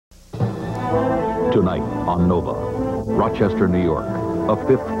Tonight on Nova, Rochester, New York, a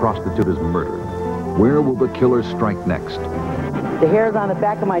fifth prostitute is murdered. Where will the killer strike next? The hairs on the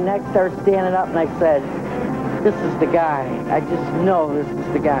back of my neck started standing up, and I said, this is the guy. I just know this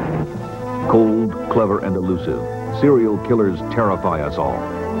is the guy. Cold, clever, and elusive, serial killers terrify us all.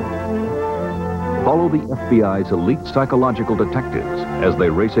 Follow the FBI's elite psychological detectives as they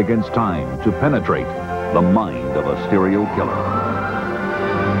race against time to penetrate the mind of a serial killer.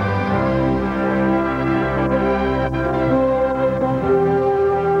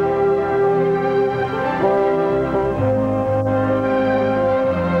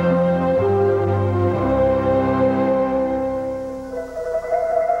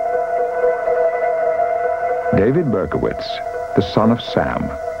 David Berkowitz, the son of Sam,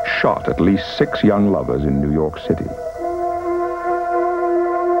 shot at least 6 young lovers in New York City.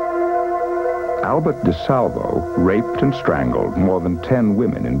 Albert DeSalvo raped and strangled more than 10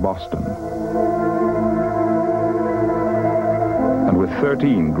 women in Boston. And with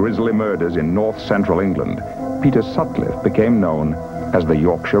 13 grisly murders in north central England, Peter Sutcliffe became known as the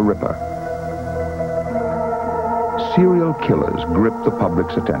Yorkshire Ripper. Serial killers grip the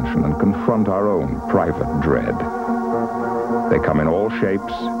public's attention and confront our own private dread. They come in all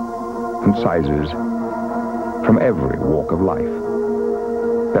shapes and sizes, from every walk of life.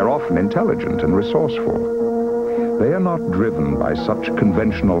 They're often intelligent and resourceful. They are not driven by such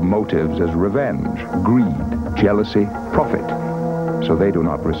conventional motives as revenge, greed, jealousy, profit, so they do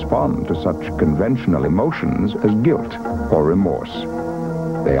not respond to such conventional emotions as guilt or remorse.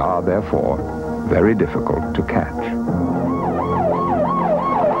 They are, therefore, very difficult to catch.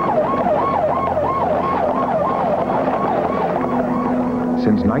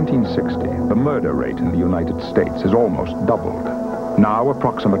 Since 1960, the murder rate in the United States has almost doubled. Now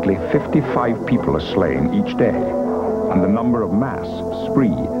approximately 55 people are slain each day, and the number of mass, spree,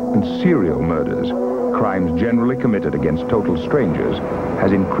 and serial murders, crimes generally committed against total strangers,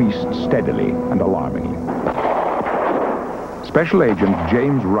 has increased steadily and alarmingly. Special Agent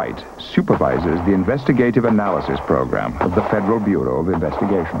James Wright supervises the investigative analysis program of the Federal Bureau of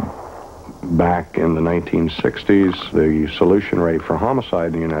Investigation. Back in the 1960s, the solution rate for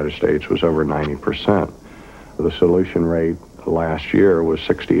homicide in the United States was over 90%. The solution rate last year was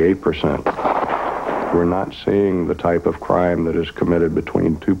 68%. We're not seeing the type of crime that is committed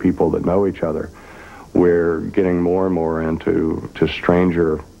between 2 people that know each other. We're getting more and more into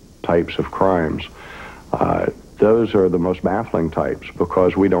stranger types of crimes. Those are the most baffling types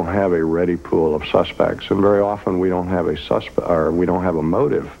because we don't have a ready pool of suspects, and very often we don't have a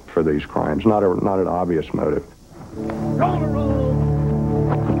motive for these crimes, not an obvious motive.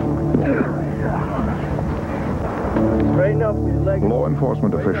 Law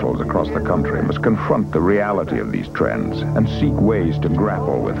enforcement officials across the country must confront the reality of these trends and seek ways to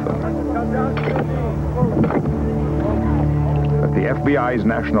grapple with them. At the FBI's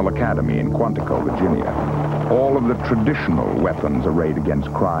National Academy in Quantico, Virginia, all of the traditional weapons arrayed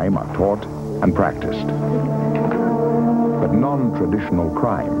against crime are taught and practiced. But non-traditional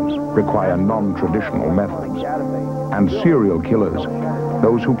crimes require non-traditional methods. And serial killers,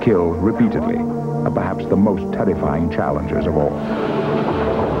 those who kill repeatedly, are perhaps the most terrifying challengers of all.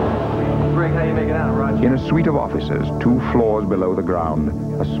 Rick, how you making out, Roger? In a suite of offices, 2 floors below the ground,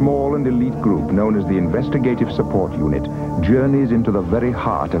 a small and elite group known as the Investigative Support Unit journeys into the very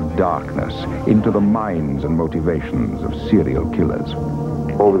heart of darkness, into the minds and motivations of serial killers.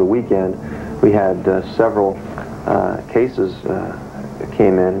 Over the weekend, we had several cases that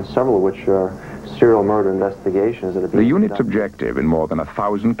came in, several of which are serial murder investigations that are being The unit's conducted. objective in more than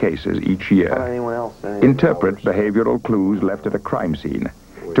 1,000 cases each year, interpret behavioral clues left at a crime scene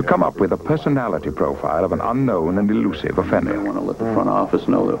to come up with a personality profile of an unknown and elusive offender. They want to let the front office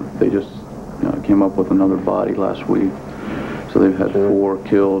know that they just came up with another body last week. So they've had 4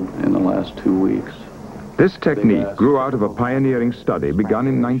 killed in the last 2 weeks. This technique grew out of a pioneering study begun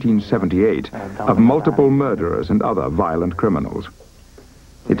in 1978 of multiple murderers and other violent criminals.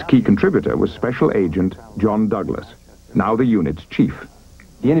 Its key contributor was Special Agent John Douglas, now the unit's chief.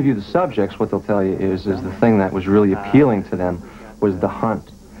 You interview the subjects, what they'll tell you is the thing that was really appealing to them was the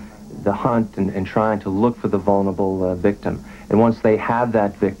hunt. The hunt and trying to look for the vulnerable victim. And once they have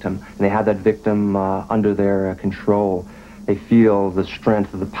that victim, and they have that victim under their control, they feel the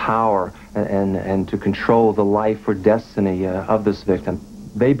strength of the power and to control the life or destiny of this victim.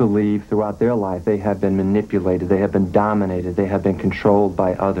 They believe throughout their life they have been manipulated, they have been dominated, they have been controlled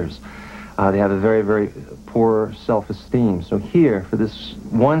by others. They have a very, very poor self-esteem. So here, for this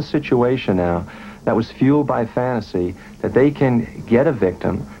one situation now, that was fueled by fantasy, that they can get a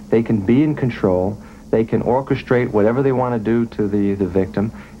victim, they can be in control, They can orchestrate whatever they want to do to the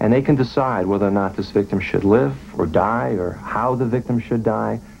victim, and they can decide whether or not this victim should live or die, or how the victim should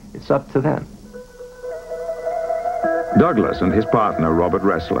die. It's up to them. Douglas and his partner, Robert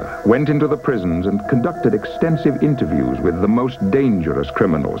Ressler, went into the prisons and conducted extensive interviews with the most dangerous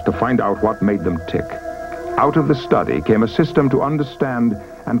criminals to find out what made them tick. Out of the study came a system to understand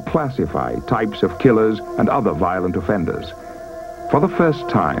and classify types of killers and other violent offenders. For the first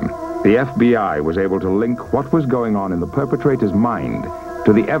time, the FBI was able to link what was going on in the perpetrator's mind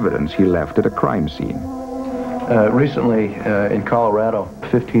to the evidence he left at a crime scene. Recently, in Colorado, a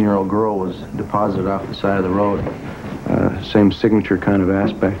 15-year-old girl was deposited off the side of the road. Same signature kind of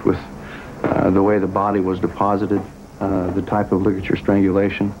aspect with the way the body was deposited, the type of ligature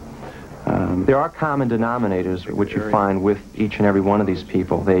strangulation. There are common denominators which you find with each and every one of these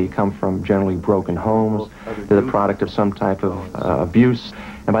people. They come from generally broken homes. They're the product of some type of abuse.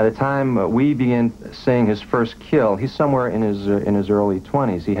 And by the time we begin seeing his first kill, he's somewhere in his early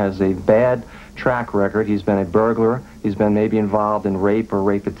 20s. He has a bad track record. He's been a burglar. He's been maybe involved in rape or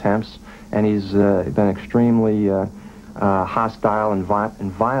rape attempts. And he's been extremely hostile and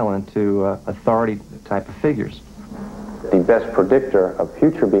violent to authority type of figures. The best predictor of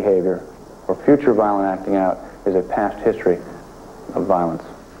future behavior or future violent acting out is a past history of violence.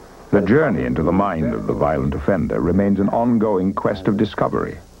 The journey into the mind of the violent offender remains an ongoing quest of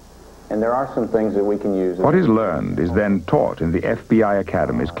discovery. And there are some things that we can use. What is learned is then taught in the FBI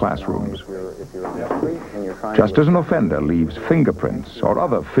Academy's classrooms. Just as an offender leaves fingerprints or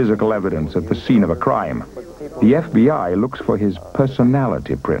other physical evidence at the scene of a crime, the FBI looks for his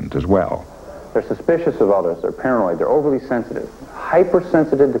personality print as well. They're suspicious of others, they're paranoid, they're overly sensitive,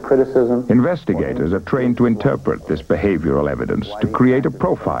 hypersensitive to criticism. Investigators are trained to interpret this behavioral evidence to create a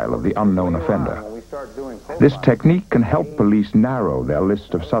profile of the unknown offender. This technique can help police narrow their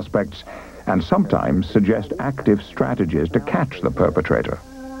list of suspects and sometimes suggest active strategies to catch the perpetrator.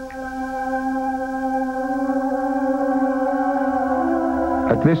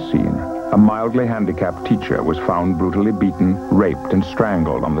 At this scene, a mildly handicapped teacher was found brutally beaten, raped, and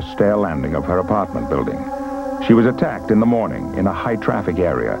strangled on the stair landing of her apartment building. She was attacked in the morning in a high-traffic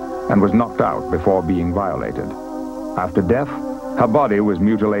area and was knocked out before being violated. After death, her body was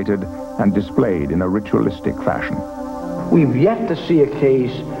mutilated and displayed in a ritualistic fashion. We've yet to see a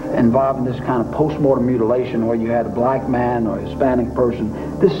case involving this kind of post-mortem mutilation where you had a black man or a Hispanic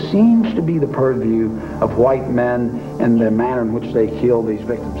person. This seems to be the purview of white men and the manner in which they kill these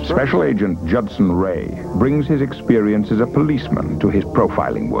victims. Special Agent Judson Ray brings his experience as a policeman to his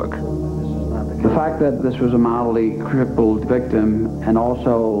profiling work. The fact that this was a mildly crippled victim, and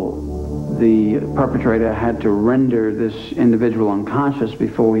also the perpetrator had to render this individual unconscious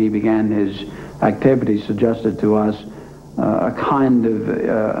before he began his activities, suggested to us a kind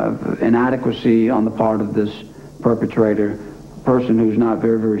of inadequacy on the part of this perpetrator, a person who's not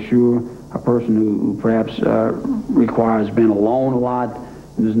very, very sure, a person who perhaps requires being alone a lot,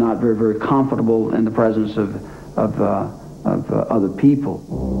 and is not very, very comfortable in the presence of other people.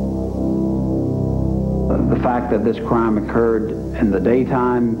 The fact that this crime occurred in the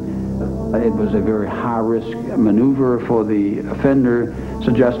daytime, it was a very high-risk maneuver for the offender,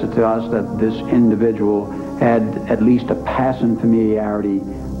 suggested to us that this individual had at least a passing familiarity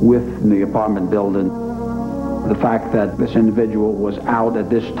with the apartment building. The fact that this individual was out at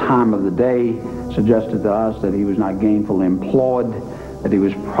this time of the day suggested to us that he was not gainfully employed, that he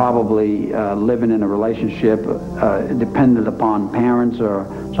was probably living in a relationship dependent upon parents or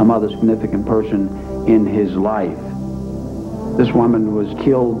some other significant person in his life. This woman was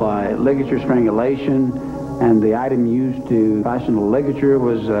killed by ligature strangulation, and the item used to fashion the ligature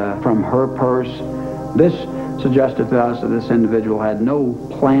was from her purse. This suggested to us that this individual had no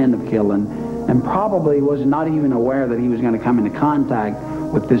plan of killing and probably was not even aware that he was going to come into contact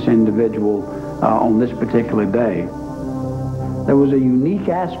with this individual on this particular day. There was a unique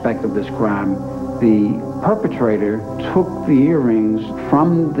aspect of this crime. The perpetrator took the earrings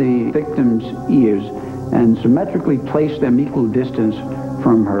from the victim's ears and symmetrically placed them equal distance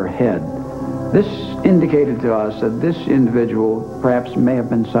from her head. This indicated to us that this individual perhaps may have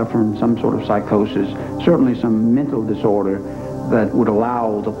been suffering some sort of psychosis, certainly some mental disorder that would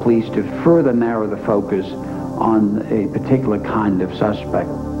allow the police to further narrow the focus on a particular kind of suspect.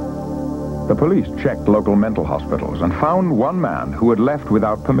 The police checked local mental hospitals and found one man who had left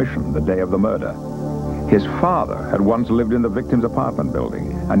without permission the day of the murder. His father had once lived in the victim's apartment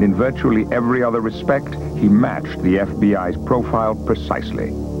building, and in virtually every other respect, he matched the FBI's profile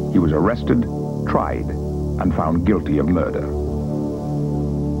precisely. He was arrested, tried, and found guilty of murder.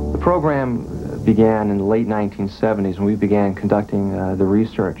 The program began in the late 1970s when we began conducting the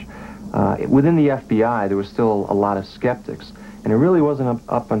research. Within the FBI, there was still a lot of skeptics. And it really wasn't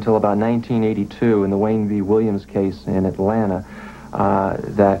up until about 1982 in the Wayne v. Williams case in Atlanta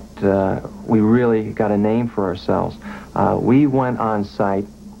that we really got a name for ourselves. We went on site,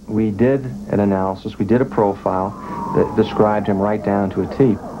 we did an analysis, we did a profile that described him right down to a T.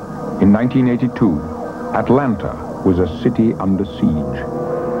 In 1982, Atlanta was a city under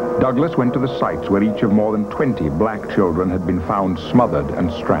siege. Douglas went to the sites where each of more than 20 black children had been found smothered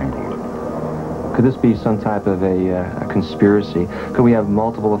and strangled. Could this be some type of a conspiracy? Could we have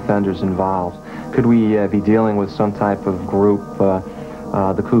multiple offenders involved? Could we be dealing with some type of group,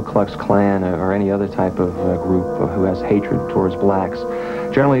 the Ku Klux Klan or any other type of group who has hatred towards blacks?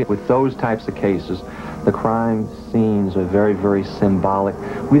 Generally, with those types of cases, the crime scenes are very, very symbolic.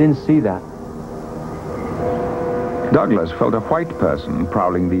 We didn't see that. Douglas felt a white person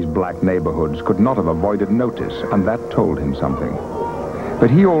prowling these black neighborhoods could not have avoided notice, and that told him something. But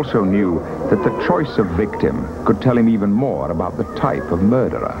he also knew that the choice of victim could tell him even more about the type of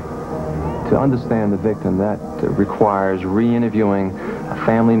murderer. To understand the victim, that requires re-interviewing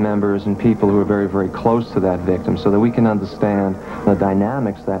family members and people who are very, very close to that victim so that we can understand the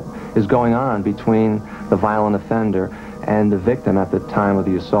dynamics that is going on between the violent offender and the victim at the time of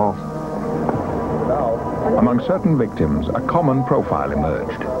the assault. Among certain victims, a common profile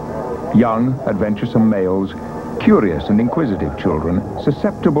emerged. Young, adventuresome males, curious and inquisitive children,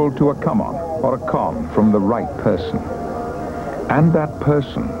 susceptible to a come-on or a con from the right person. And that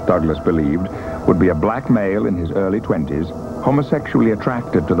person, Douglas believed, would be a black male in his early 20s, homosexually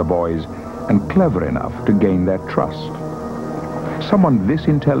attracted to the boys, and clever enough to gain their trust. Someone this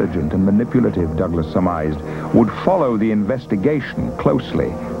intelligent and manipulative, Douglas surmised, would follow the investigation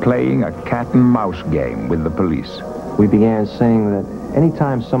closely, playing a cat-and-mouse game with the police. We began seeing that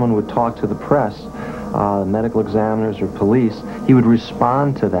anytime someone would talk to the press, medical examiners or police, he would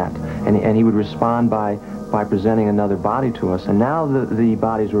respond to that, and he would respond by presenting another body to us. And now the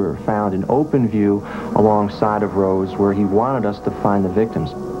bodies were found in open view alongside of roads where he wanted us to find the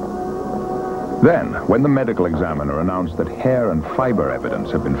victims. Then, when the medical examiner announced that hair and fiber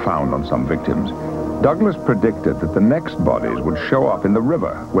evidence had been found on some victims, Douglas predicted that the next bodies would show up in the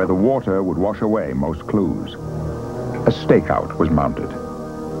river where the water would wash away most clues. A stakeout was mounted.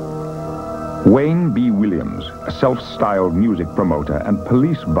 Wayne B. Williams, a self-styled music promoter and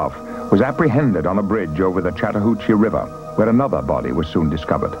police buff, was apprehended on a bridge over the Chattahoochee River, where another body was soon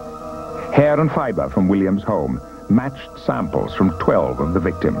discovered. Hair and fiber from Williams' home matched samples from 12 of the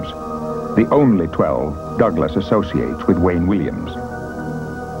victims, the only 12 Douglas associates with Wayne Williams.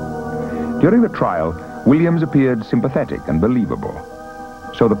 During the trial, Williams appeared sympathetic and believable,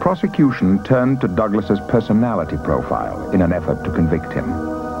 so the prosecution turned to Douglas's personality profile in an effort to convict him.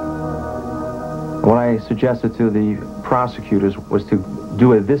 What I suggested to the prosecutors was to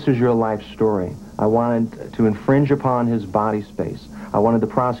do a "this is your life" story. I wanted to infringe upon his body space. I wanted the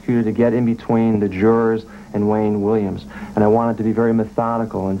prosecutor to get in between the jurors and Wayne Williams. And I wanted to be very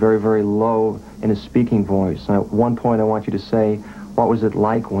methodical and very, very low in his speaking voice. And at one point I want you to say, "What was it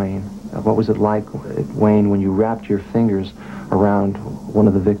like, Wayne? What was it like, Wayne, when you wrapped your fingers around one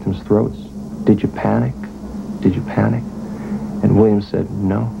of the victims' throats? Did you panic? Did you panic?" And Williams said,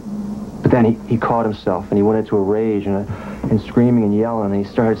 "No." But then he caught himself, and he went into a rage and screaming and yelling, and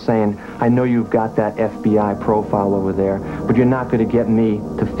he started saying, "I know you've got that FBI profile over there, but you're not going to get me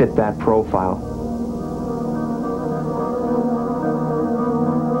to fit that profile."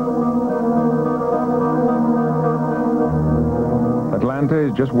 Atlanta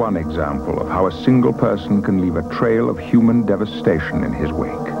is just one example of how a single person can leave a trail of human devastation in his wake.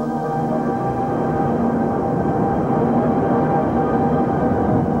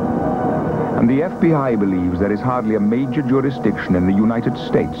 And the FBI believes there is hardly a major jurisdiction in the United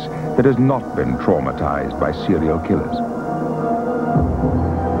States that has not been traumatized by serial killers.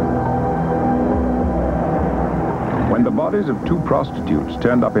 When the bodies of two prostitutes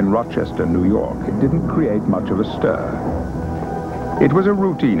turned up in Rochester, New York, it didn't create much of a stir. It was a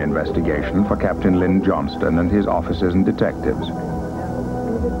routine investigation for Captain Lynn Johnston and his officers and detectives.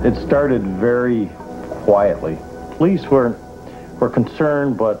 It started very quietly. Police were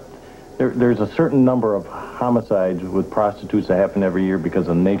concerned, but there's a certain number of homicides with prostitutes that happen every year because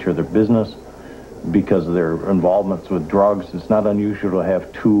of the nature of their business, because of their involvements with drugs. It's not unusual to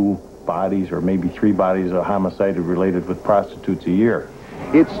have 2 bodies or maybe 3 bodies of homicide related with prostitutes a year.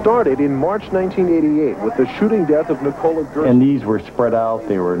 It started in March 1988 with the shooting death of Nicola Gerson. And these were spread out.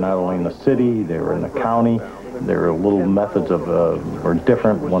 They were not only in the city, they were in the county. Their little methods were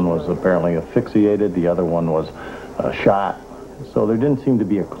different. One was apparently asphyxiated, the other one was shot. So there didn't seem to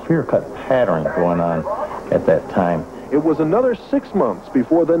be a clear-cut pattern going on at that time. It was another 6 months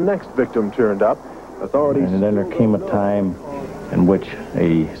before the next victim turned up. Authorities... And then there came a time in which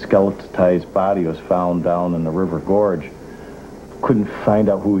a skeletonized body was found down in the river gorge. Couldn't find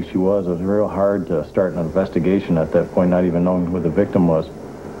out who she was. It was real hard to start an investigation at that point, not even knowing who the victim was.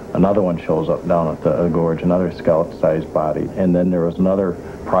 Another one shows up down at the gorge, another skeletonized body. And then there was another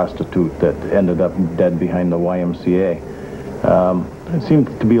prostitute that ended up dead behind the YMCA. It seemed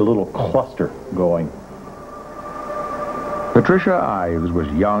to be a little cluster going. Patricia Ives was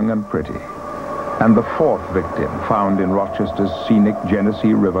young and pretty, and the fourth victim found in Rochester's scenic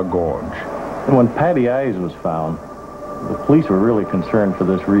Genesee River Gorge. And when Patty Ives was found, the police were really concerned for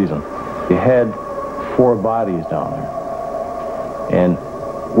this reason. You had 4 bodies down there, and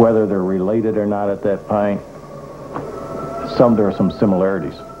whether they're related or not at that point, there are some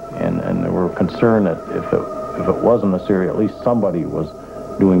similarities, and they were concerned that if it wasn't a serial, at least somebody was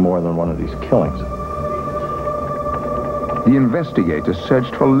doing more than one of these killings. The investigators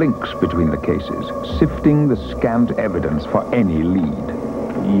searched for links between the cases, sifting the scant evidence for any lead.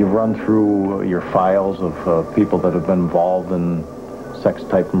 You run through your files of people that have been involved in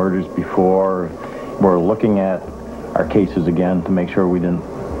sex-type murders before. We're looking at our cases again to make sure we didn't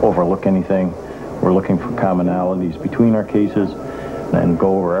overlook anything. We're looking for commonalities between our cases and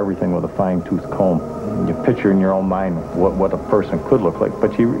go over everything with a fine-tooth comb. You picture in your own mind what a person could look like,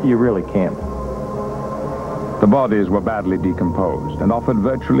 but you really can't. The bodies were badly decomposed and offered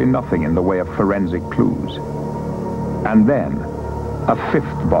virtually nothing in the way of forensic clues. And then, a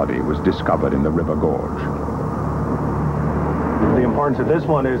 5th body was discovered in the river gorge. The importance of this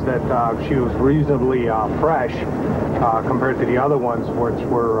one is that she was reasonably fresh compared to the other ones, which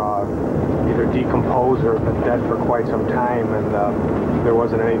were either decomposed or been dead for quite some time, and there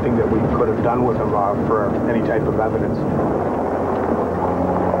wasn't anything that we could have done with them for any type of evidence.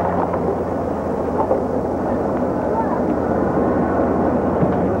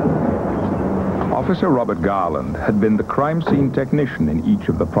 Officer Robert Garland had been the crime scene technician in each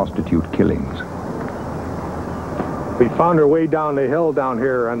of the prostitute killings. We found her way down the hill down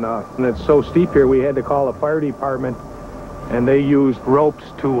here, and it's so steep here we had to call the fire department, and they used ropes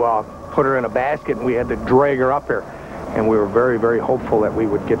to put her in a basket, and we had to drag her up here. And we were very, very hopeful that we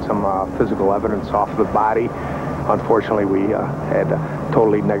would get some physical evidence off of the body. Unfortunately, we had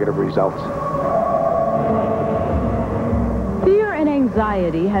totally negative results. Fear and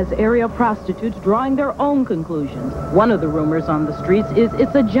anxiety has area prostitutes drawing their own conclusions. One of the rumors on the streets is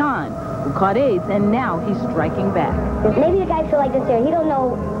it's a John who caught AIDS, and now he's striking back. Maybe the guys feel like this here. He don't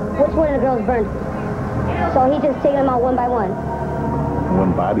know which one of the girls burned. So he just taking them out one by one.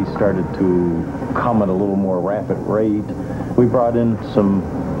 When bodies started to come at a little more rapid rate, we brought in some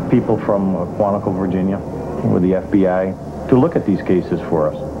people from Quantico, Virginia, with the FBI, to look at these cases for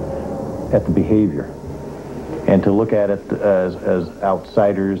us, at the behavior, and to look at it as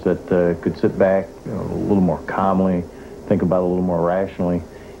outsiders that could sit back a little more calmly, think about it a little more rationally,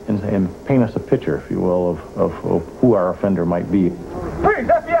 and paint us a picture, if you will, of who our offender might be. Freeze,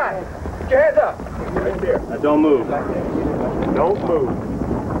 FBI! Put your hands up! Right there. Don't move. Don't move.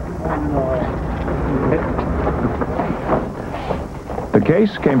 The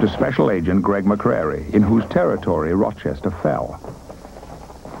case came to Special Agent Greg McCrary, in whose territory Rochester fell.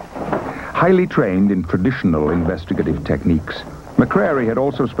 Highly trained in traditional investigative techniques, McCrary had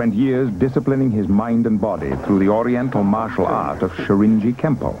also spent years disciplining his mind and body through the oriental martial art of Shirinji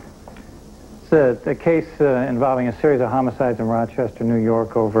Kempo. It's a case involving a series of homicides in Rochester, New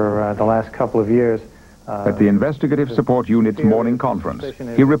York over the last couple of years. At the Investigative Support Unit's morning conference,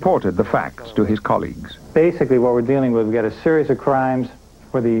 he reported the facts to his colleagues. Basically what we're dealing with, we got a series of crimes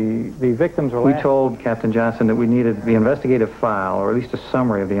where the victims were... We told Captain Johnson that we needed the investigative file, or at least a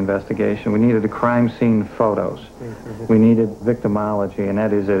summary of the investigation. We needed the crime scene photos. We needed victimology, and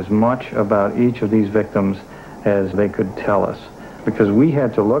that is as much about each of these victims as they could tell us. Because we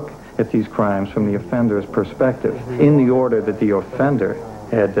had to look at these crimes from the offender's perspective, in the order that the offender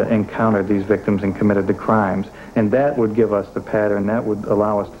had encountered these victims and committed the crimes. And that would give us the pattern. That would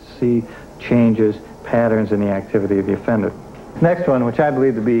allow us to see changes, patterns in the activity of the offender. Next one, which I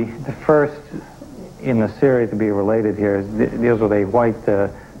believe to be the first in the series to be related here, deals with a white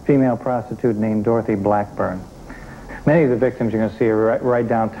female prostitute named Dorothy Blackburn. Many of the victims you're going to see are right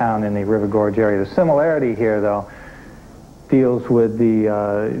downtown in the River Gorge area. The similarity here, though, deals with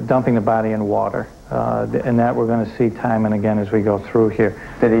the dumping the body in water. And that we're going to see time and again as we go through here.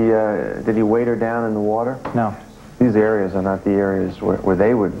 Did he weight her down in the water? No. These areas are not the areas where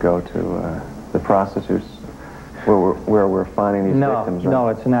they would go to, the prostitutes, where we're finding these victims, right? No,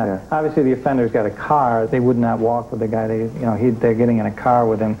 it's not. Yeah. Obviously, the offender's got a car. They would not walk with the guy. They're getting in a car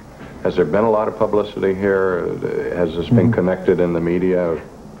with him. Has there been a lot of publicity here? Has this been connected in the media?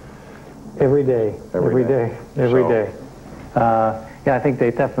 Every day. Every day. Yeah, I think there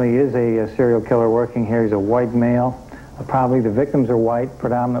definitely is a serial killer working here. He's a white male. Probably the victims are white,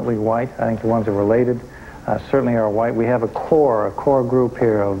 predominantly white. I think the ones that are related certainly are white. We have a core group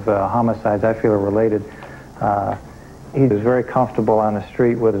here of homicides I feel are related. He is very comfortable on the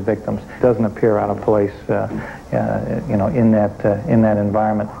street with his victims. Doesn't appear out of place, you know, in that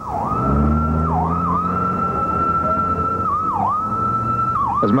environment.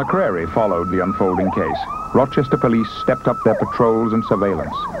 As McCrary followed the unfolding case, Rochester police stepped up their patrols and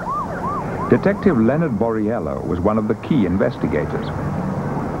surveillance. Detective Leonard Borriello was one of the key investigators.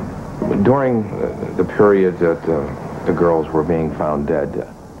 During the period that the girls were being found dead,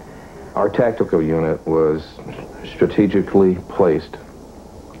 our tactical unit was strategically placed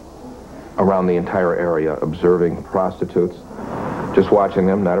around the entire area, observing prostitutes, just watching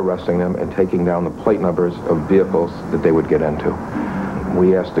them, not arresting them, and taking down the plate numbers of vehicles that they would get into.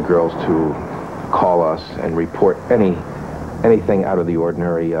 We asked the girls to call us and report anything out of the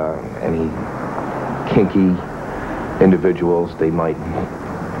ordinary, any kinky individuals they might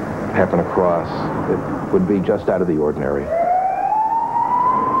happen across that would be just out of the ordinary.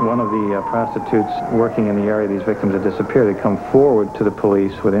 One of the prostitutes working in the area these victims had disappeared had come forward to the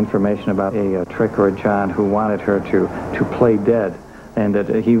police with information about a trick or a John who wanted her to play dead, and that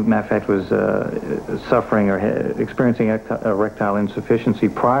he, matter of fact, was suffering or experiencing erectile insufficiency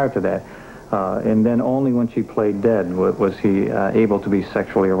prior to that. And then only when she played dead was he able to be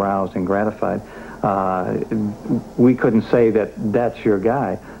sexually aroused and gratified. We couldn't say that that's your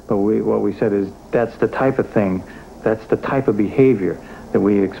guy, but what we said is that's the type of thing, that's the type of behavior that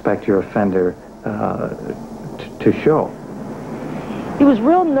we expect your offender to show. He was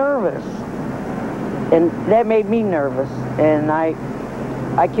real nervous, and that made me nervous, and I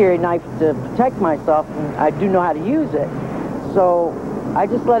carry a knife to protect myself, and I do know how to use it. So I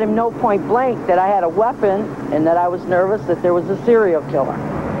just let him know point blank that I had a weapon and that I was nervous that there was a serial killer.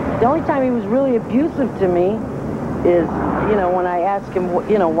 The only time he was really abusive to me is, you know, when I asked him,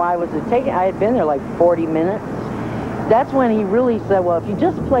 you know, why was it taken? I had been there like 40 minutes. That's when he really said, well, if you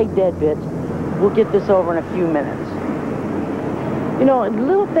just play dead, bitch, we'll get this over in a few minutes. You know,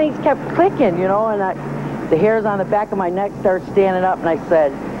 little things kept clicking, you know, and the hairs on the back of my neck started standing up, and I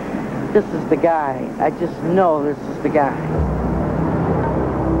said, this is the guy. I just know this is the guy.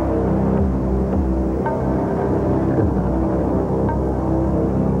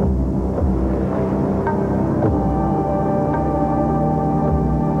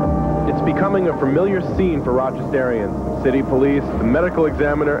 Becoming a familiar scene for Rochesterians. City police, the medical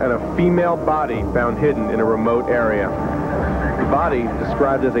examiner, and a female body found hidden in a remote area. The body,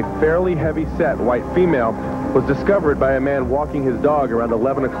 described as a fairly heavy-set white female, was discovered by a man walking his dog around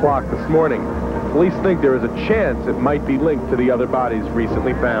 11 o'clock this morning. Police think there is a chance it might be linked to the other bodies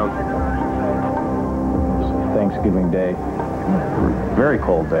recently found. Thanksgiving Day. Very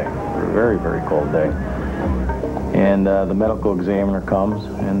cold day. Very, very cold day. And the medical examiner comes,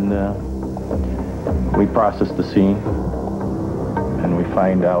 and we process the scene, and we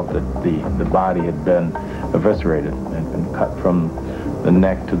find out that the body had been eviscerated and been cut from the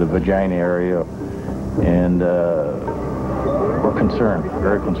neck to the vagina area, and we're concerned,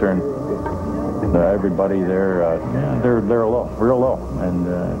 very concerned. Everybody there, they're low, real low, and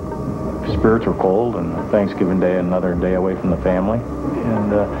spirits are cold, and Thanksgiving Day, another day away from the family,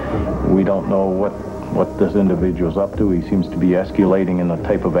 and we don't know what this individual's up to. He seems to be escalating in the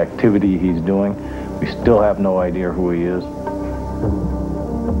type of activity he's doing. We still have no idea who he is.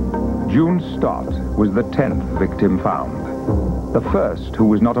 June Stott was the 10th victim found. The first who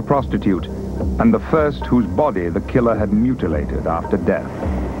was not a prostitute, and the first whose body the killer had mutilated after death.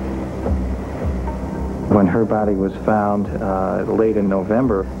 When her body was found late in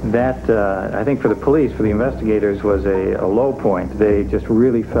November, that, I think for the police, for the investigators, was a low point. They just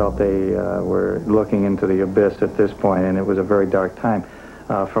really felt they were looking into the abyss at this point, and it was a very dark time.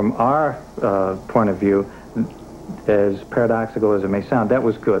 From our point of view, as paradoxical as it may sound, that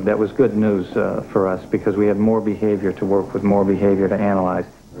was good. That was good news for us, because we had more behavior to work with, more behavior to analyze.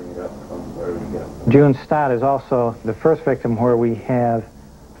 June Stott is also the first victim where we have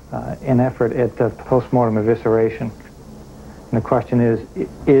an effort at the post-mortem evisceration. And the question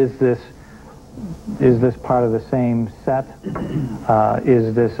is this part of the same set?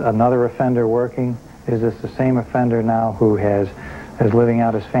 Is this another offender working? Is this the same offender now who is living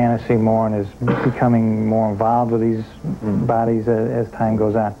out his fantasy more and is becoming more involved with these bodies as time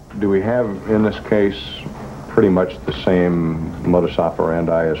goes on? Do we have, in this case, pretty much the same modus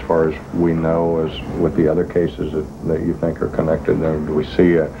operandi as far as we know as with the other cases that you think are connected? Do we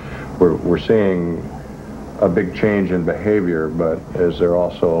see We're seeing a big change in behavior, but is there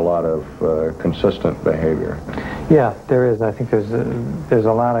also a lot of consistent behavior? Yeah, there is. I think there's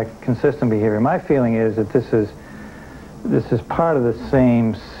a lot of consistent behavior. My feeling is that this is part of the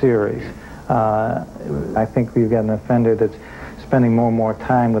same series. I think we've got an offender that's spending more and more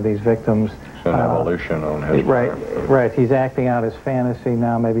time with these victims. It's an evolution on his part. Right. He's acting out his fantasy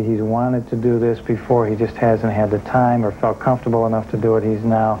now. Maybe he's wanted to do this before. He just hasn't had the time or felt comfortable enough to do it. He's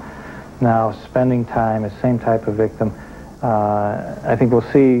now spending time as same type of victim. I think we'll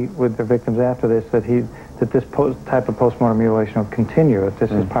see with the victims after this that this type of postmortem mutilation will continue. If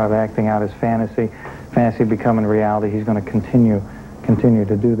this is part of acting out his fantasy becoming reality, he's going to continue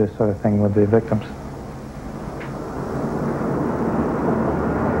to do this sort of thing with the victims.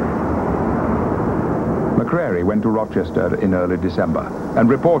 McCrary went to Rochester in early December and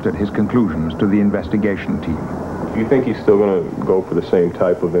reported his conclusions to the investigation team. Do you think he's still going to go for the same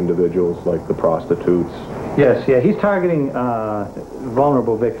type of individuals like the prostitutes? Yes, he's targeting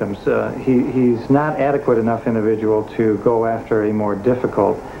vulnerable victims. He's not adequate enough individual to go after a more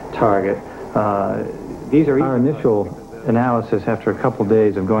difficult target. These are our initial analysis after a couple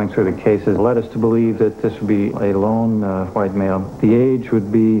days of going through the cases led us to believe that this would be a lone white male. The age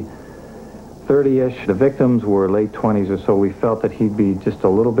would be 30-ish. The victims were late 20s or so. We felt that he'd be just a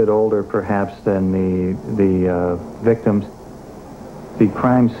little bit older perhaps than the victims. The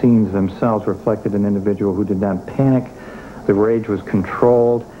crime scenes themselves reflected an individual who did not panic. The rage was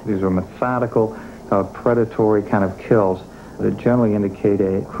controlled. These were methodical, predatory kind of kills that generally indicate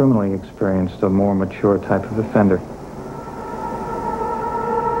a criminally experienced, a more mature type of offender.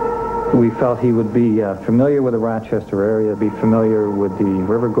 We felt he would be familiar with the Rochester area, be familiar with the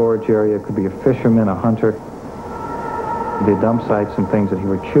River Gorge area, could be a fisherman, a hunter. The dump sites and things that he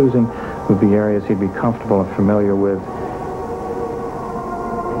were choosing would be areas he'd be comfortable and familiar with.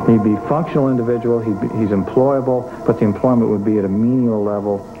 He'd be a functional individual, he's employable, but the employment would be at a menial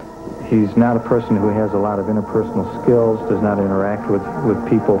level. He's not a person who has a lot of interpersonal skills, does not interact with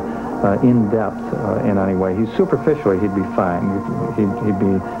people in depth in any way. Superficially, he'd be fine. He'd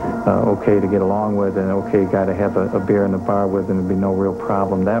be okay to get along with, and an okay guy to have a beer in the bar with, and there'd be no real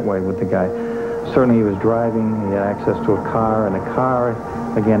problem that way with the guy. Certainly he was driving, he had access to a car, and the car,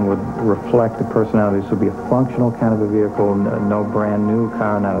 again, would reflect the personality. This would be a functional kind of a vehicle, no brand new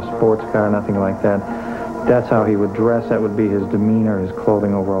car, not a sports car, nothing like that. That's how he would dress, that would be his demeanor, his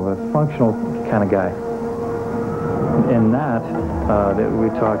clothing overall, a functional kind of guy. And that we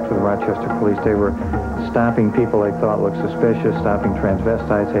talked to the Rochester police. They were stopping people they thought looked suspicious, stopping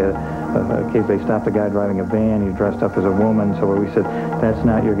transvestites. They stopped a guy driving a van. He dressed up as a woman. So we said, that's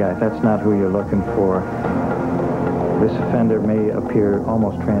not your guy. That's not who you're looking for. This offender may appear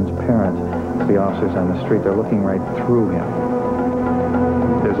almost transparent to the officers on the street. They're looking right through him.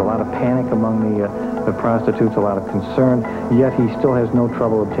 There's a lot of panic among the prostitutes, a lot of concern, yet he still has no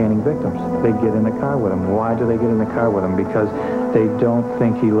trouble obtaining victims. They get in the car with him. Why do they get in the car with him? Because they don't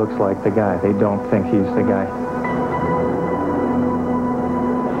think he looks like the guy. They don't think he's the guy.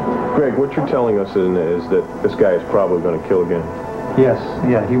 Greg, what you're telling us is that this guy is probably going to kill again. Yes,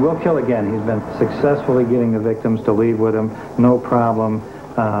 yeah, he will kill again. He's been successfully getting the victims to leave with him, no problem,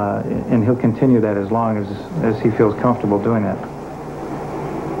 and he'll continue that as long as he feels comfortable doing that.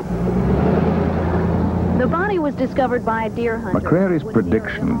 The body was discovered by a deer hunter. McCrary's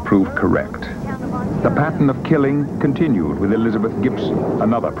prediction proved correct. The pattern of killing continued with Elizabeth Gibson,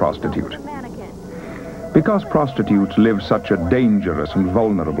 another prostitute. Because prostitutes live such a dangerous and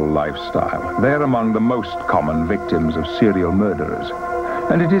vulnerable lifestyle, they're among the most common victims of serial murderers.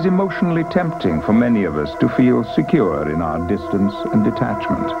 And it is emotionally tempting for many of us to feel secure in our distance and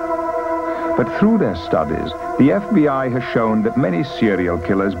detachment. But through their studies, the FBI has shown that many serial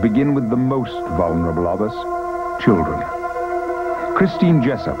killers begin with the most vulnerable of us, children. Christine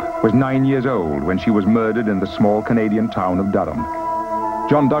Jessup was 9 years old when she was murdered in the small Canadian town of Durham.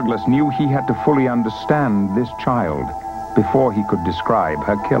 John Douglas knew he had to fully understand this child before he could describe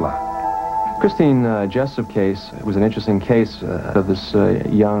her killer. Christine Jessup case was an interesting case of this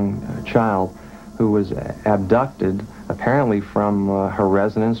young child who was abducted apparently from her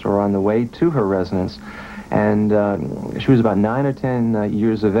residence or on the way to her residence. And she was about 9 or 10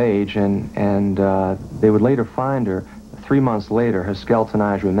 years of age, and they would later find her 3 months later, her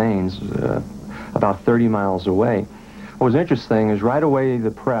skeletonized remains about 30 miles away. What was interesting is right away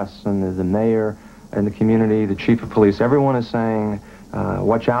the press and the mayor and the community, the chief of police, everyone is saying,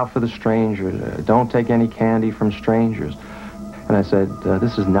 watch out for the strangers, don't take any candy from strangers. And I said,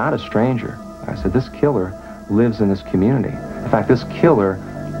 this is not a stranger. I said, this killer lives in this community. In fact, this killer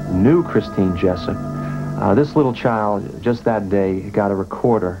knew Christine Jessup. This little child, just that day, got a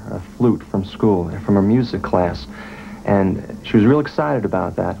recorder, a flute from school, from her music class, and she was real excited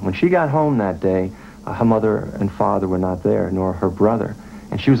about that. When she got home that day, her mother and father were not there, nor her brother,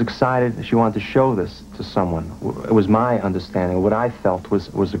 and she was excited. She wanted to show this to someone. It was my understanding, what I felt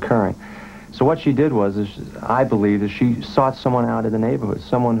was occurring. So what she did was, I believe, is she sought someone out in the neighborhood,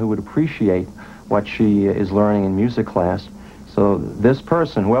 someone who would appreciate what she is learning in music class. So this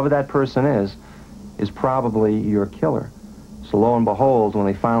person, whoever that person is probably your killer. So lo and behold, when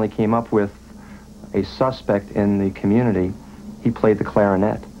they finally came up with a suspect in the community, he played the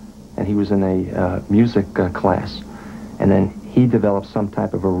clarinet, and he was in a music class. And then he developed some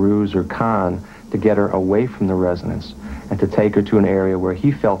type of a ruse or con to get her away from the residence and to take her to an area where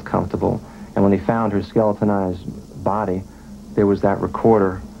he felt comfortable. And when they found her skeletonized body, there was that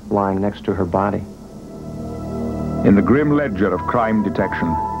recorder lying next to her body. In the grim ledger of crime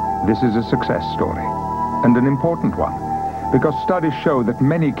detection, this is a success story, and an important one, because studies show that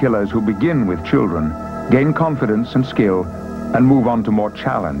many killers who begin with children gain confidence and skill and move on to more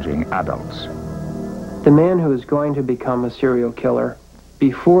challenging adults. The man who is going to become a serial killer,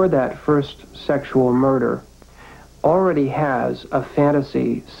 before that first sexual murder, already has a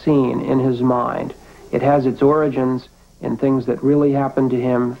fantasy scene in his mind. It has its origins in things that really happened to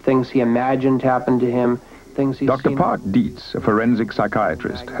him, things he imagined happened to him, things he's Dr. seen. Park Dietz, a forensic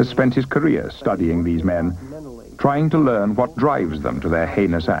psychiatrist, has spent his career studying these men, trying to learn what drives them to their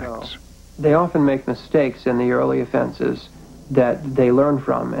heinous acts. They often make mistakes in the early offenses that they learn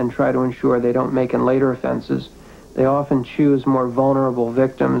from and try to ensure they don't make in later offenses. They often choose more vulnerable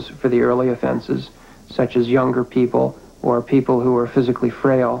victims for the early offenses, such as younger people or people who are physically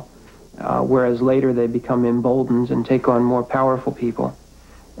frail, whereas later they become emboldened and take on more powerful people.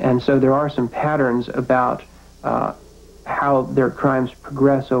 And so there are some patterns about how their crimes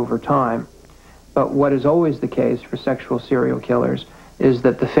progress over time. But what is always the case for sexual serial killers is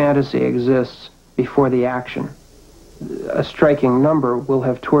that the fantasy exists before the action. A striking number will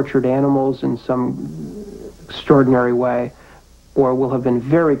have tortured animals in some extraordinary way, or will have been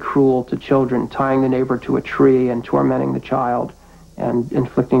very cruel to children, tying the neighbor to a tree and tormenting the child and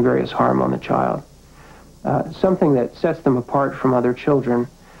inflicting various harm on the child. Something that sets them apart from other children,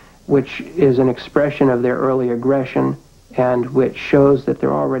 which is an expression of their early aggression and which shows that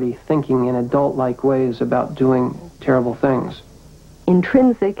they're already thinking in adult-like ways about doing terrible things.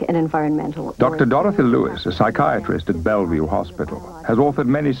 Intrinsic and environmental. Dr. Dorothy Lewis, a psychiatrist at Bellevue Hospital, has authored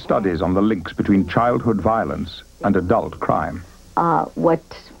many studies on the links between childhood violence and adult crime. What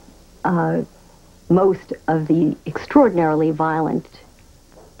most of the extraordinarily violent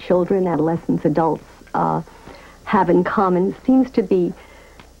children, adolescents, adults have in common seems to be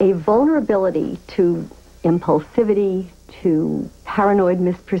a vulnerability to impulsivity, to paranoid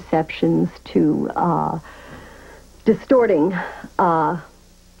misperceptions, to distorting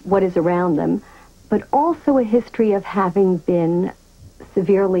what is around them, but also a history of having been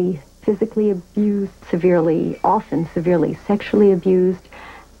severely physically abused, often severely sexually abused,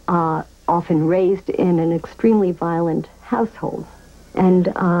 often raised in an extremely violent household. And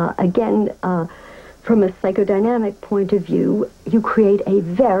again, from a psychodynamic point of view, you create a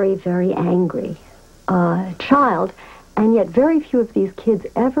very, very angry child, and yet very few of these kids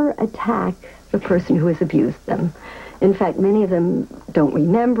ever attack the person who has abused them. In fact, many of them don't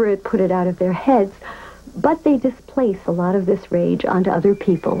remember it, put it out of their heads, but they displace a lot of this rage onto other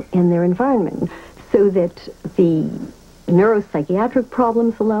people in their environment, so that the neuropsychiatric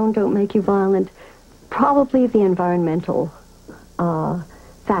problems alone don't make you violent. Probably the environmental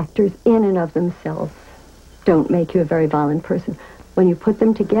factors in and of themselves don't make you a very violent person. When you put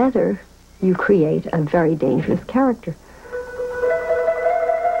them together, you create a very dangerous character.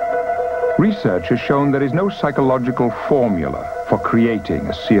 Research has shown there is no psychological formula for creating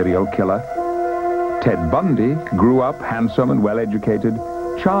a serial killer. Ted Bundy grew up handsome and well-educated,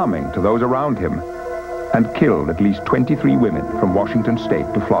 charming to those around him, and killed at least 23 women from Washington State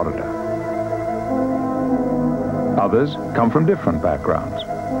to Florida. Others come from different backgrounds.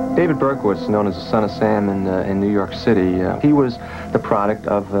 David Berkowitz, known as the Son of Sam in New York City, he was the product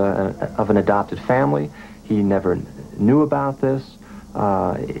of an adopted family. He never knew about this.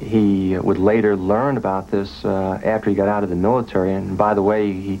 He would later learn about this after he got out of the military. And by the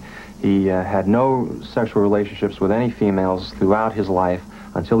way, he had no sexual relationships with any females throughout his life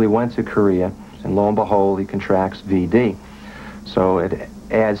until he went to Korea. And lo and behold, he contracts VD. So it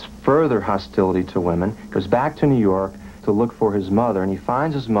adds further hostility to women. Goes back to New York to look for his mother, and he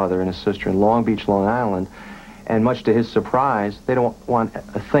finds his mother and his sister in Long Beach, Long Island, and much to his surprise, they don't want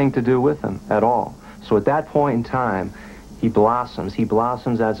a thing to do with him at all. So at that point in time, he blossoms. He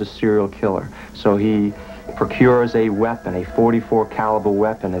blossoms as a serial killer. So he procures a weapon, a .44 caliber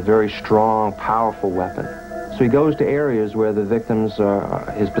weapon, a very strong, powerful weapon. So he goes to areas where the victims,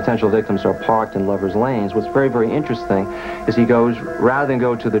 his potential victims, are parked in lovers' lanes. What's very, very interesting is he goes, rather than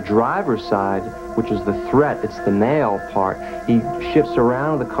go to the driver's side, which is the threat, it's the male part, he shifts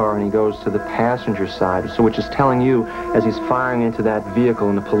around the car and he goes to the passenger side, so which is telling you, as he's firing into that vehicle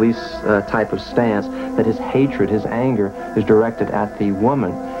in the police type of stance, that his hatred, his anger is directed at the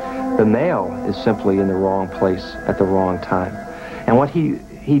woman. The male is simply in the wrong place at the wrong time. And what he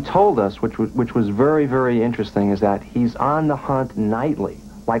told us, which was very, very interesting, is that he's on the hunt nightly,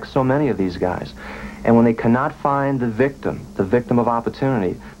 like so many of these guys. And when they cannot find the victim of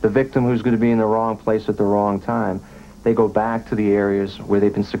opportunity, the victim who's going to be in the wrong place at the wrong time, they go back to the areas where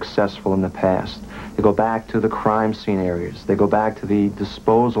they've been successful in the past. They go back to the crime scene areas. They go back to the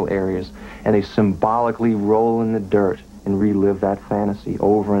disposal areas, and they symbolically roll in the dirt and relive that fantasy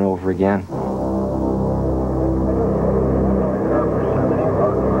over and over again.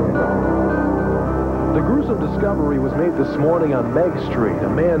 The gruesome discovery was made this morning on Meg Street. A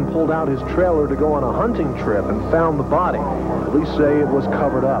man pulled out his trailer to go on a hunting trip and found the body. Police say it was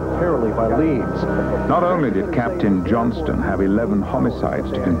covered up, apparently by leaves. Not only did Captain Johnston have 11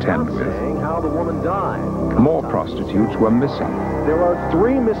 homicides to contend with, how the woman died. More prostitutes were missing. There are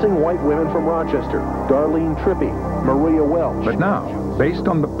 3 missing white women from Rochester: Darlene Trippi, Maria Welch. But now, based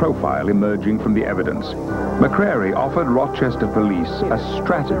on the profile emerging from the evidence, McCrary offered Rochester police a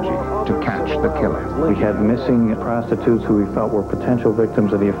strategy to catch the killer. We had missing prostitutes who we felt were potential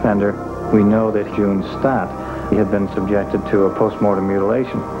victims of the offender. We know that June Stott had been subjected to a post-mortem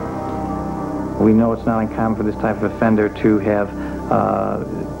mutilation. We know it's not uncommon for this type of offender to have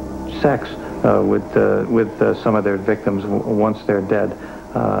sex with some of their victims once they're dead.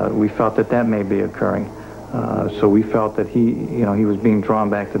 We felt that that may be occurring. So we felt that he was being drawn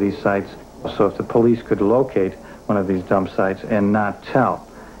back to these sites. So if the police could locate one of these dump sites and not tell,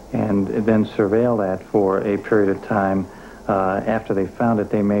 and then surveil that for a period of time, after they found it,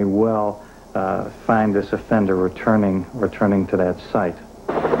 they may well find this offender returning to that site.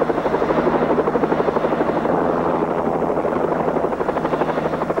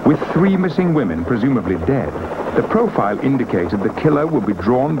 With 3 missing women presumably dead, the profile indicated the killer would be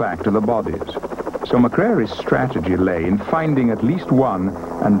drawn back to the bodies. So McCrary's strategy lay in finding at least one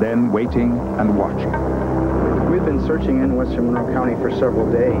and then waiting and watching. We've been searching in Western Monroe County for several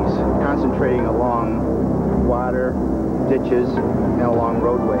days, concentrating along water, ditches, and along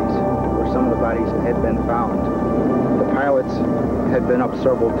roadways where some of the bodies had been found. The pilots had been up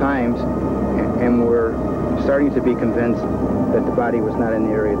several times and were starting to be convinced that the body was not in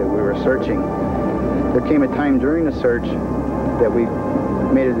the area that we were searching. There came a time during the search that we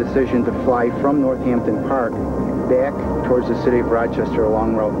made a decision to fly from Northampton Park back towards the city of Rochester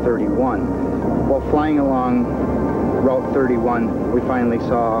along Route 31. While flying along Route 31, we finally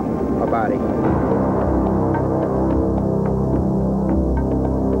saw a body.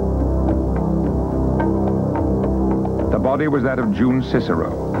 The body was that of June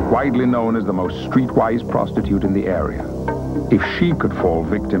Cicero, widely known as the most streetwise prostitute in the area. If she could fall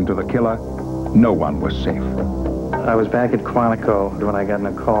victim to the killer, no one was safe. I was back at Quantico when I got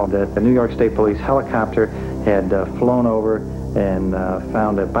a call that the New York State Police helicopter had flown over and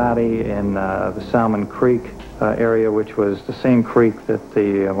found a body in the Salmon Creek area, which was the same creek that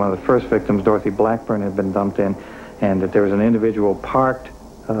one of the first victims, Dorothy Blackburn, had been dumped in, and that there was an individual parked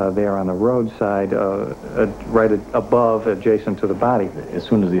there on the roadside right above, adjacent to the body. As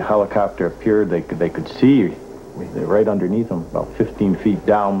soon as the helicopter appeared, they could see right underneath them, about 15 feet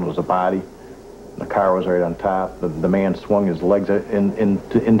down, was a body. The car was right on top. The man swung his legs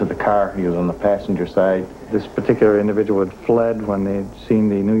into the car. He was on the passenger side. This particular individual had fled when they'd seen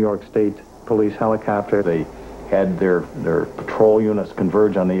the New York State Police helicopter. They had their patrol units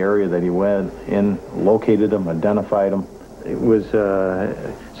converge on the area that he went in, located him, identified him. It was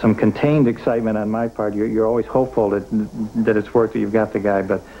some contained excitement on my part. You're always hopeful that it's worked, that you've got the guy,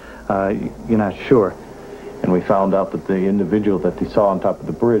 but you're not sure. And we found out that the individual that they saw on top of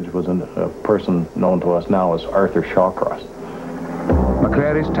the bridge was a person known to us now as Arthur Shawcross.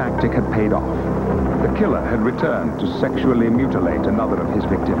 McCrary's tactic had paid off. The killer had returned to sexually mutilate another of his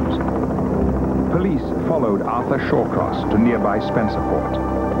victims. Police followed Arthur Shawcross to nearby Spencerport.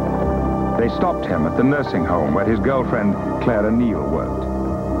 They stopped him at the nursing home where his girlfriend, Clara Neal, worked.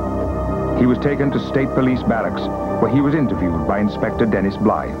 He was taken to State Police Barracks, where he was interviewed by Inspector Dennis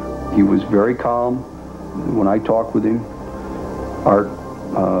Blythe. He was very calm. When I talked with him, Art,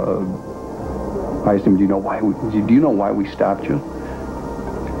 I asked him, do you know why we stopped you?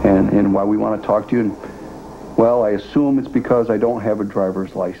 And why we want to talk to you? And Well, I assume it's because I don't have a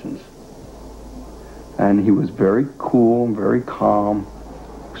driver's license. And he was very cool and very calm.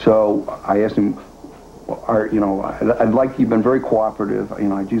 So I asked him, you've been very cooperative.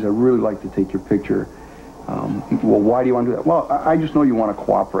 Geez, I'd really like to take your picture. Well, why do you want to do that? Well, I just know you want to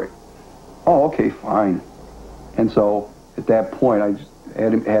cooperate. Oh, okay, fine. And so at that point, I just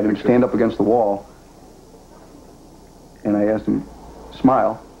had him stand up against the wall. And I asked him,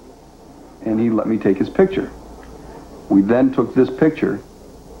 smile. And he let me take his picture. We then took this picture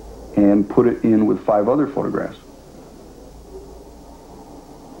and put it in with 5 other photographs.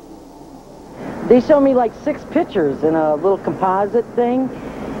 They showed me like 6 pictures in a little composite thing,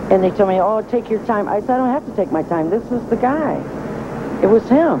 and they told me, oh, take your time. I said, I don't have to take my time. This was the guy. It was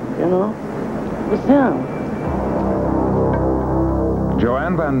him, It was him.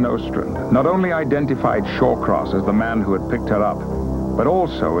 Joanne Van Nostrand not only identified Shawcross as the man who had picked her up, but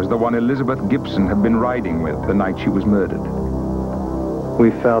also as the one Elizabeth Gibson had been riding with the night she was murdered.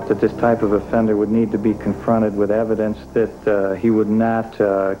 We felt that this type of offender would need to be confronted with evidence that he would not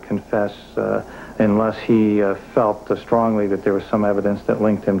confess unless he felt strongly that there was some evidence that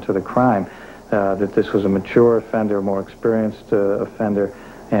linked him to the crime, that this was a mature offender, a more experienced offender,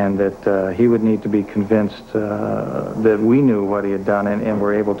 and that he would need to be convinced that we knew what he had done and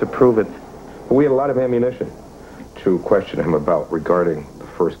were able to prove it. We had a lot of ammunition to question him about regarding the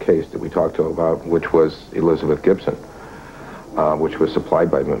first case that we talked to him about, which was Elizabeth Gibson, which was supplied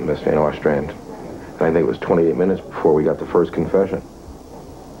by Miss Van Nostrand. And I think it was 28 minutes before we got the first confession.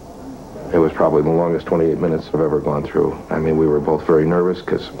 It was probably the longest 28 minutes I've ever gone through. I mean, we were both very nervous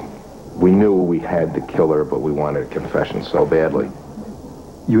because we knew we had the killer, but we wanted a confession so badly.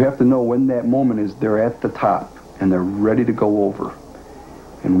 You have to know when that moment is, they're at the top and they're ready to go over.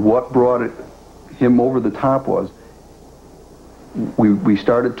 And what brought him over the top was we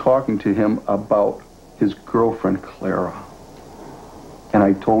started talking to him about his girlfriend, Clara. And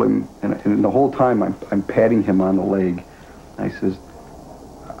I told him, and the whole time I'm patting him on the leg. I says,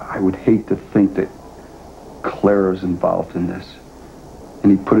 I would hate to think that Clara's involved in this.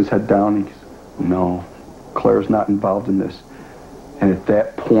 And he put his head down and he says, no, Clara's not involved in this. And at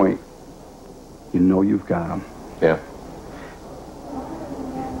that point, you know you've got him. Yeah.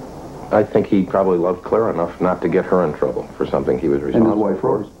 I think he probably loved Clara enough not to get her in trouble for something he was responsible and his wife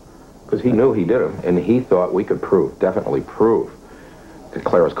for. Because he knew he did him, and he thought we could definitely prove, that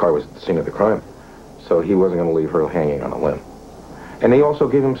Clara's car was at the scene of the crime. So he wasn't going to leave her hanging on a limb. And he also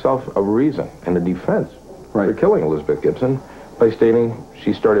gave himself a reason and a defense for killing Elizabeth Gibson by stating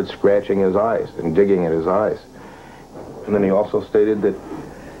she started scratching his eyes and digging at his eyes. And then he also stated that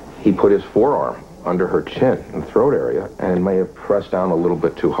he put his forearm under her chin and throat area and may have pressed down a little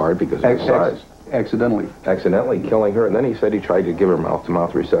bit too hard because of his size. Accidentally killing her. And then he said he tried to give her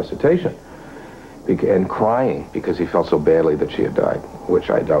mouth-to-mouth resuscitation and crying because he felt so badly that she had died, which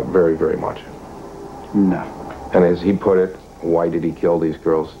I doubt very, very much. No. And as he put it, why did he kill these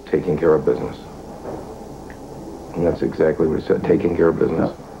girls? Taking care of business. And that's exactly what he said, taking care of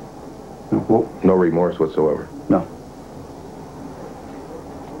business. No remorse whatsoever. No.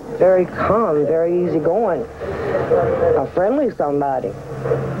 Very calm, very easygoing, a friendly somebody.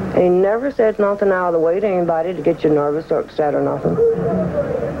 He never said nothing out of the way to anybody to get you nervous or upset or nothing.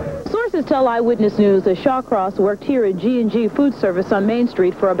 Sources tell Eyewitness News that Shawcross worked here at G&G Food Service on Main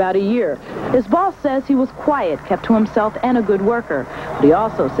Street for about a year. His boss says he was quiet, kept to himself, and a good worker. But he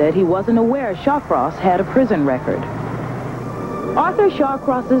also said he wasn't aware Shawcross had a prison record. Arthur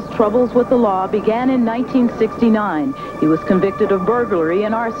Shawcross's troubles with the law began in 1969. He was convicted of burglary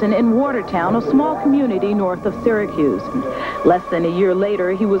and arson in Watertown, a small community north of Syracuse. Less than a year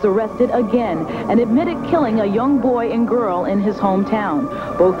later, he was arrested again and admitted killing a young boy and girl in his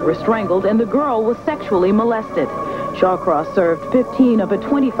hometown. Both were strangled and the girl was sexually molested. Shawcross served 15 of a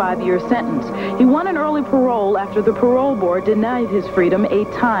 25-year sentence. He won an early parole after the parole board denied his freedom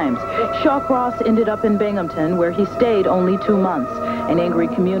 8 times. Shawcross ended up in Binghamton, where he stayed only 2 months. An angry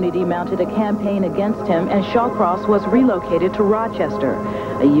community mounted a campaign against him, and Shawcross was relocated to Rochester.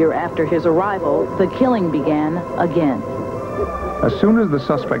 A year after his arrival, the killing began again. As soon as the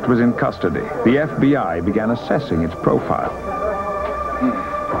suspect was in custody, the FBI began assessing its profile.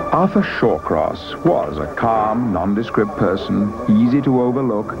 Arthur Shawcross was a calm, nondescript person, easy to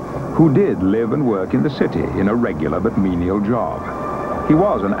overlook, who did live and work in the city in a regular but menial job. He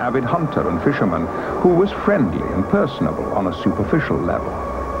was an avid hunter and fisherman who was friendly and personable on a superficial level.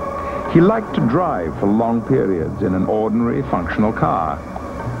 He liked to drive for long periods in an ordinary, functional car.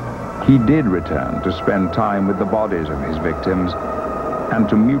 He did return to spend time with the bodies of his victims and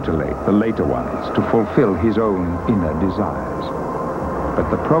to mutilate the later ones to fulfill his own inner desires. But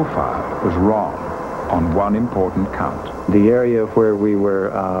the profile was wrong. on one important count. The area where we were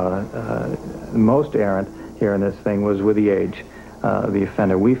most errant here in this thing was with the age of the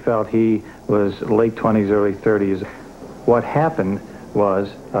offender. We felt he was late 20s, early 30s. What happened was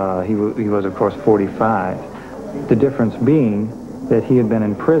he was, of course, 45. The difference being that he had been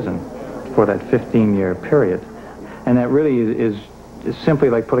in prison for that 15-year period. And that really is simply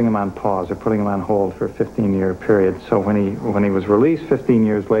like putting him on pause or putting him on hold for a 15-year period. So when he was released 15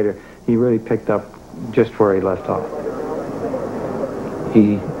 years later, he really picked up just where he left off.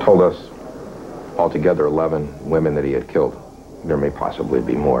 He told us altogether 11 women that he had killed. There may possibly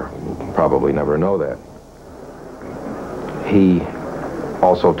be more. We'll probably never know that. He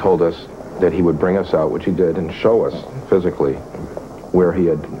also told us that he would bring us out, which he did, and show us physically where he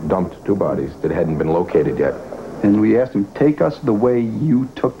had dumped 2 bodies that hadn't been located yet. And we asked him, take us the way you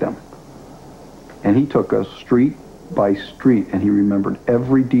took them. And he took us street by street, and he remembered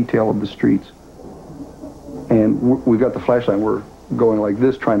every detail of the streets. And we've got the flashlight, we're going like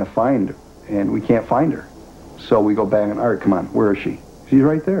this trying to find her, and we can't find her. So we go back and, all right, come on, where is she? She's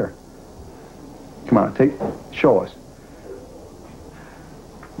right there. Come on, show us.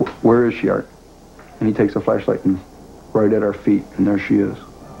 Where is she, Art? And he takes a flashlight and right at our feet, and there she is,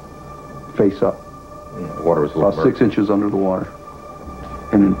 face up. The water was about 6 inches under the water,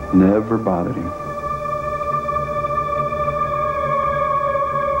 and it never bothered him.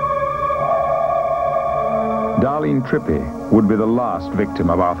 Darlene Trippi would be the last victim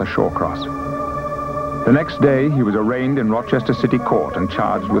of Arthur Shawcross. The next day, he was arraigned in Rochester City Court and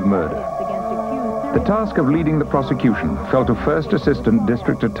charged with murder. The task of leading the prosecution fell to First Assistant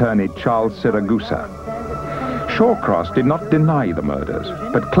District Attorney Charles Siragusa. Shawcross did not deny the murders,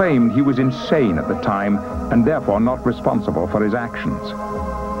 but claimed he was insane at the time and therefore not responsible for his actions.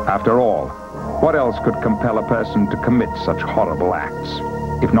 After all, what else could compel a person to commit such horrible acts?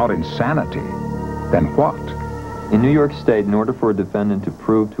 If not insanity, then what? In New York State, in order for a defendant to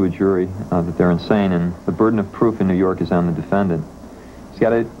prove to a jury that they're insane, and the burden of proof in New York is on the defendant, he's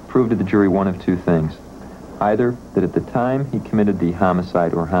got to prove to the jury one of 2 things. Either that at the time he committed the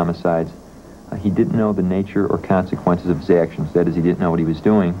homicide or homicides, he didn't know the nature or consequences of his actions, that is, he didn't know what he was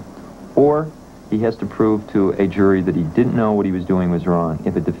doing, or he has to prove to a jury that he didn't know what he was doing was wrong.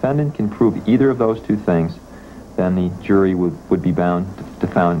 If a defendant can prove either of those 2 things, then the jury would be bound to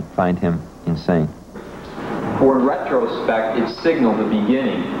find him insane. For in retrospect, it signaled the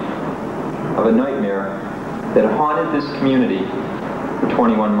beginning of a nightmare that haunted this community for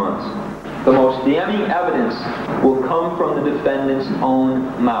 21 months. The most damning evidence will come from the defendant's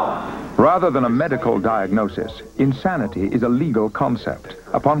own mouth. Rather than a medical diagnosis, insanity is a legal concept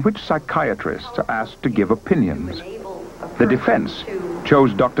upon which psychiatrists are asked to give opinions. The defense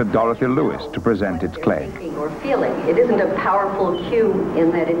chose Dr. Dorothy Lewis to present its claim. Or feeling. It isn't a powerful cue in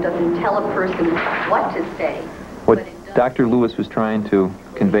that it doesn't tell a person what to say. What Dr. Lewis was trying to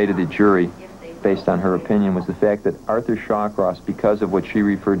convey to the jury, based on her opinion, was the fact that Arthur Shawcross, because of what she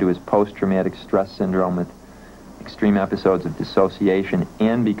referred to as post-traumatic stress syndrome with extreme episodes of dissociation,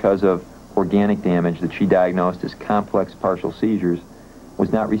 and because of organic damage that she diagnosed as complex partial seizures,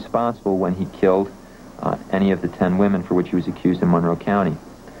 was not responsible when he killed any of the 10 women for which he was accused in Monroe County.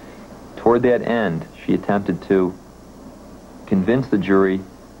 Toward that end, she attempted to convince the jury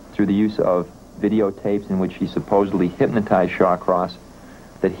through the use of videotapes in which he supposedly hypnotized Shawcross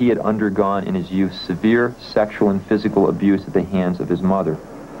that he had undergone in his youth severe sexual and physical abuse at the hands of his mother.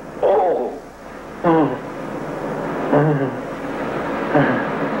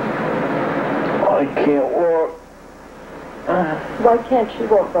 I can't walk. Why can't you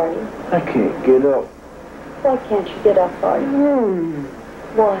walk, Barney? I can't get up. Why can't you get up, Barney?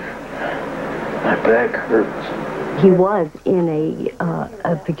 Why? My back hurts. He was in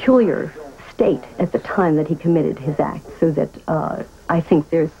a peculiar state at the time that he committed his act, so that I think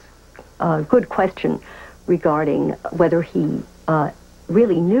there's a good question regarding whether he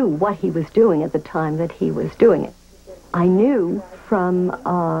really knew what he was doing at the time that he was doing it. I knew from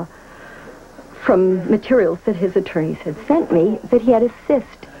materials that his attorneys had sent me that he had a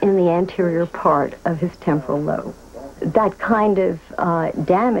cyst in the anterior part of his temporal lobe. That kind of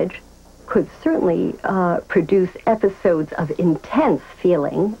damage could certainly produce episodes of intense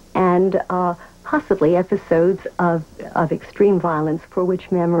feeling and possibly episodes of extreme violence for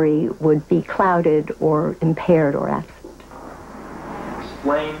which memory would be clouded or impaired or absent.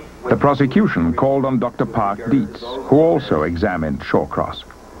 The prosecution called on Dr. Park Dietz, who also examined Shawcross.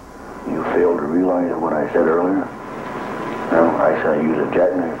 You failed to realize what I said earlier? Well, I said I used a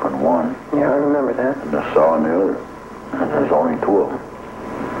jackknife on one. Yeah, I remember that. And a saw on the other. And there's only 2 of them.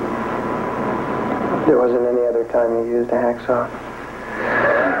 There wasn't any other time you used a hacksaw?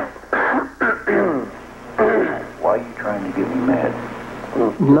 Why are you trying to get me mad?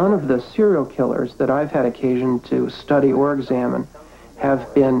 None of the serial killers that I've had occasion to study or examine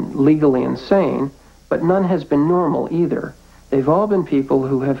have been legally insane, but none has been normal either. They've all been people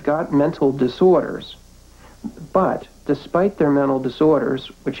who have got mental disorders. But despite their mental disorders,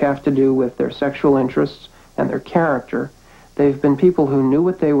 which have to do with their sexual interests and their character, they've been people who knew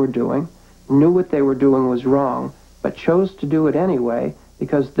what they were doing was wrong, but chose to do it anyway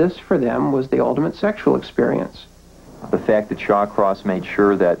because this for them was the ultimate sexual experience. The fact that Shawcross made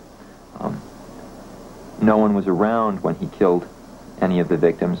sure that no one was around when he killed any of the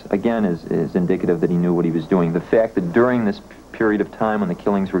victims, again, is indicative that he knew what he was doing. The fact that during this period of time when the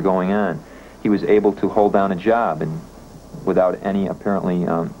killings were going on, he was able to hold down a job and without any apparently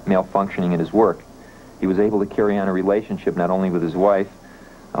malfunctioning in his work. He was able to carry on a relationship not only with his wife,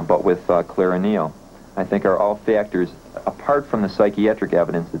 but with Clara Neal. I think are all factors, apart from the psychiatric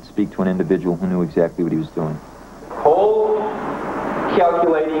evidence, that speak to an individual who knew exactly what he was doing. Cold,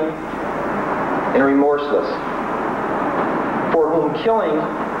 calculating, and remorseless, for whom killing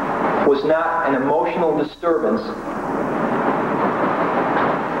was not an emotional disturbance,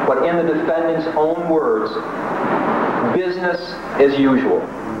 but in the defendant's own words, business as usual.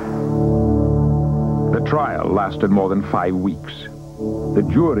 The trial lasted more than 5 weeks. The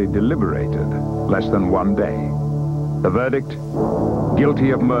jury deliberated less than 1 day. The verdict,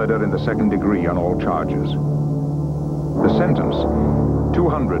 guilty of murder in the second degree on all charges. The sentence,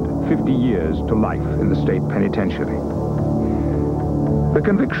 250 years to life in the state penitentiary. The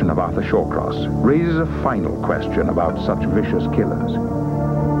conviction of Arthur Shawcross raises a final question about such vicious killers.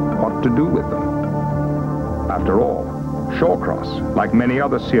 What to do with them? After all, Shawcross, like many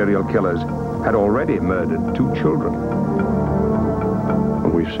other serial killers, had already murdered 2 children.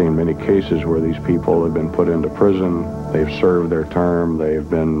 We've seen many cases where these people have been put into prison, they've served their term, they've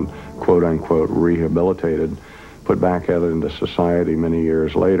been quote-unquote rehabilitated, put back out into society many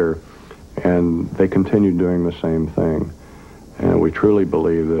years later, and they continue doing the same thing. And we truly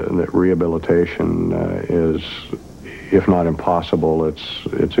believe that rehabilitation is, if not impossible,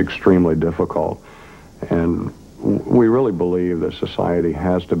 it's extremely difficult. And we really believe that society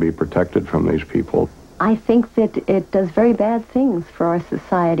has to be protected from these people. I think that it does very bad things for our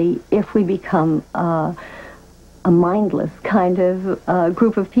society if we become a mindless kind of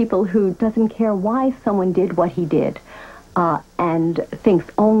group of people who doesn't care why someone did what he did and thinks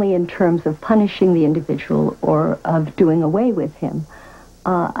only in terms of punishing the individual or of doing away with him.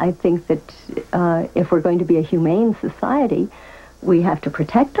 I think that if we're going to be a humane society, we have to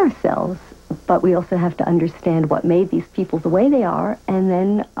protect ourselves, but we also have to understand what made these people the way they are, and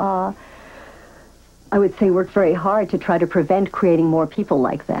then I would say work very hard to try to prevent creating more people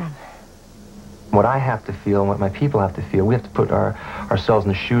like that. What I have to feel and what my people have to feel, we have to put ourselves in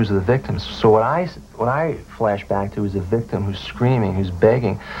the shoes of the victims. So what I flash back to is a victim who's screaming, who's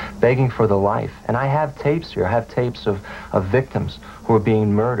begging for the life. And I have tapes here. I have tapes of victims who are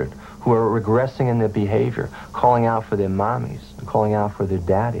being murdered, who are regressing in their behavior, calling out for their mommies, and calling out for their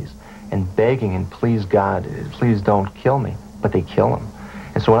daddies, and begging, and please God, please don't kill me. But they kill them.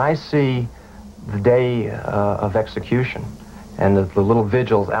 And so when I see the day of execution and the little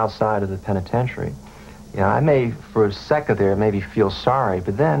vigils outside of the penitentiary, you know, I may, for a second there, maybe feel sorry,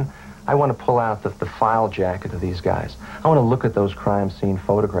 but then I want to pull out the file jacket of these guys. I want to look at those crime scene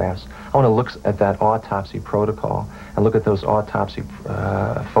photographs. I want to look at that autopsy protocol and look at those autopsy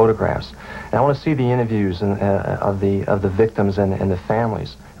photographs. And I want to see the interviews of the victims and the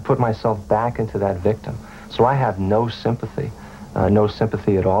families, and put myself back into that victim. So I have no sympathy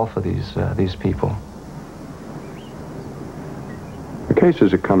at all for these people. The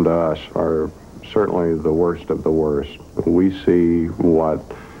cases that come to us are certainly the worst of the worst. We see what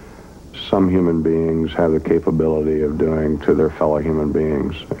some human beings have the capability of doing to their fellow human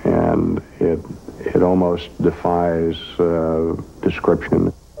beings, and it almost defies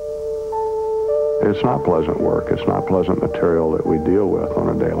description. It's not pleasant work. It's not pleasant material that we deal with on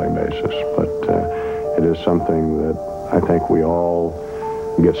a daily basis, but it is something that I think we all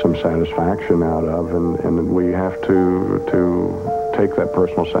get some satisfaction out of, and we have to take that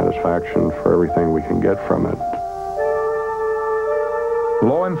personal satisfaction for everything we can get from it.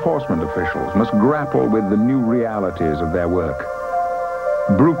 Law enforcement officials must grapple with the new realities of their work.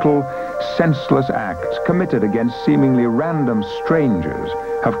 Brutal, senseless acts committed against seemingly random strangers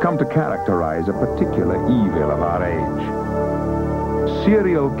have come to characterize a particular evil of our age.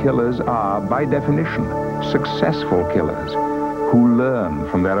 Serial killers are, by definition, successful killers who learn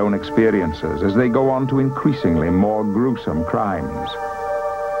from their own experiences as they go on to increasingly more gruesome crimes.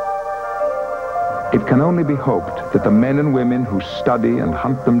 It can only be hoped that the men and women who study and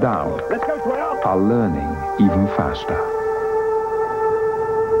hunt them down are learning even faster.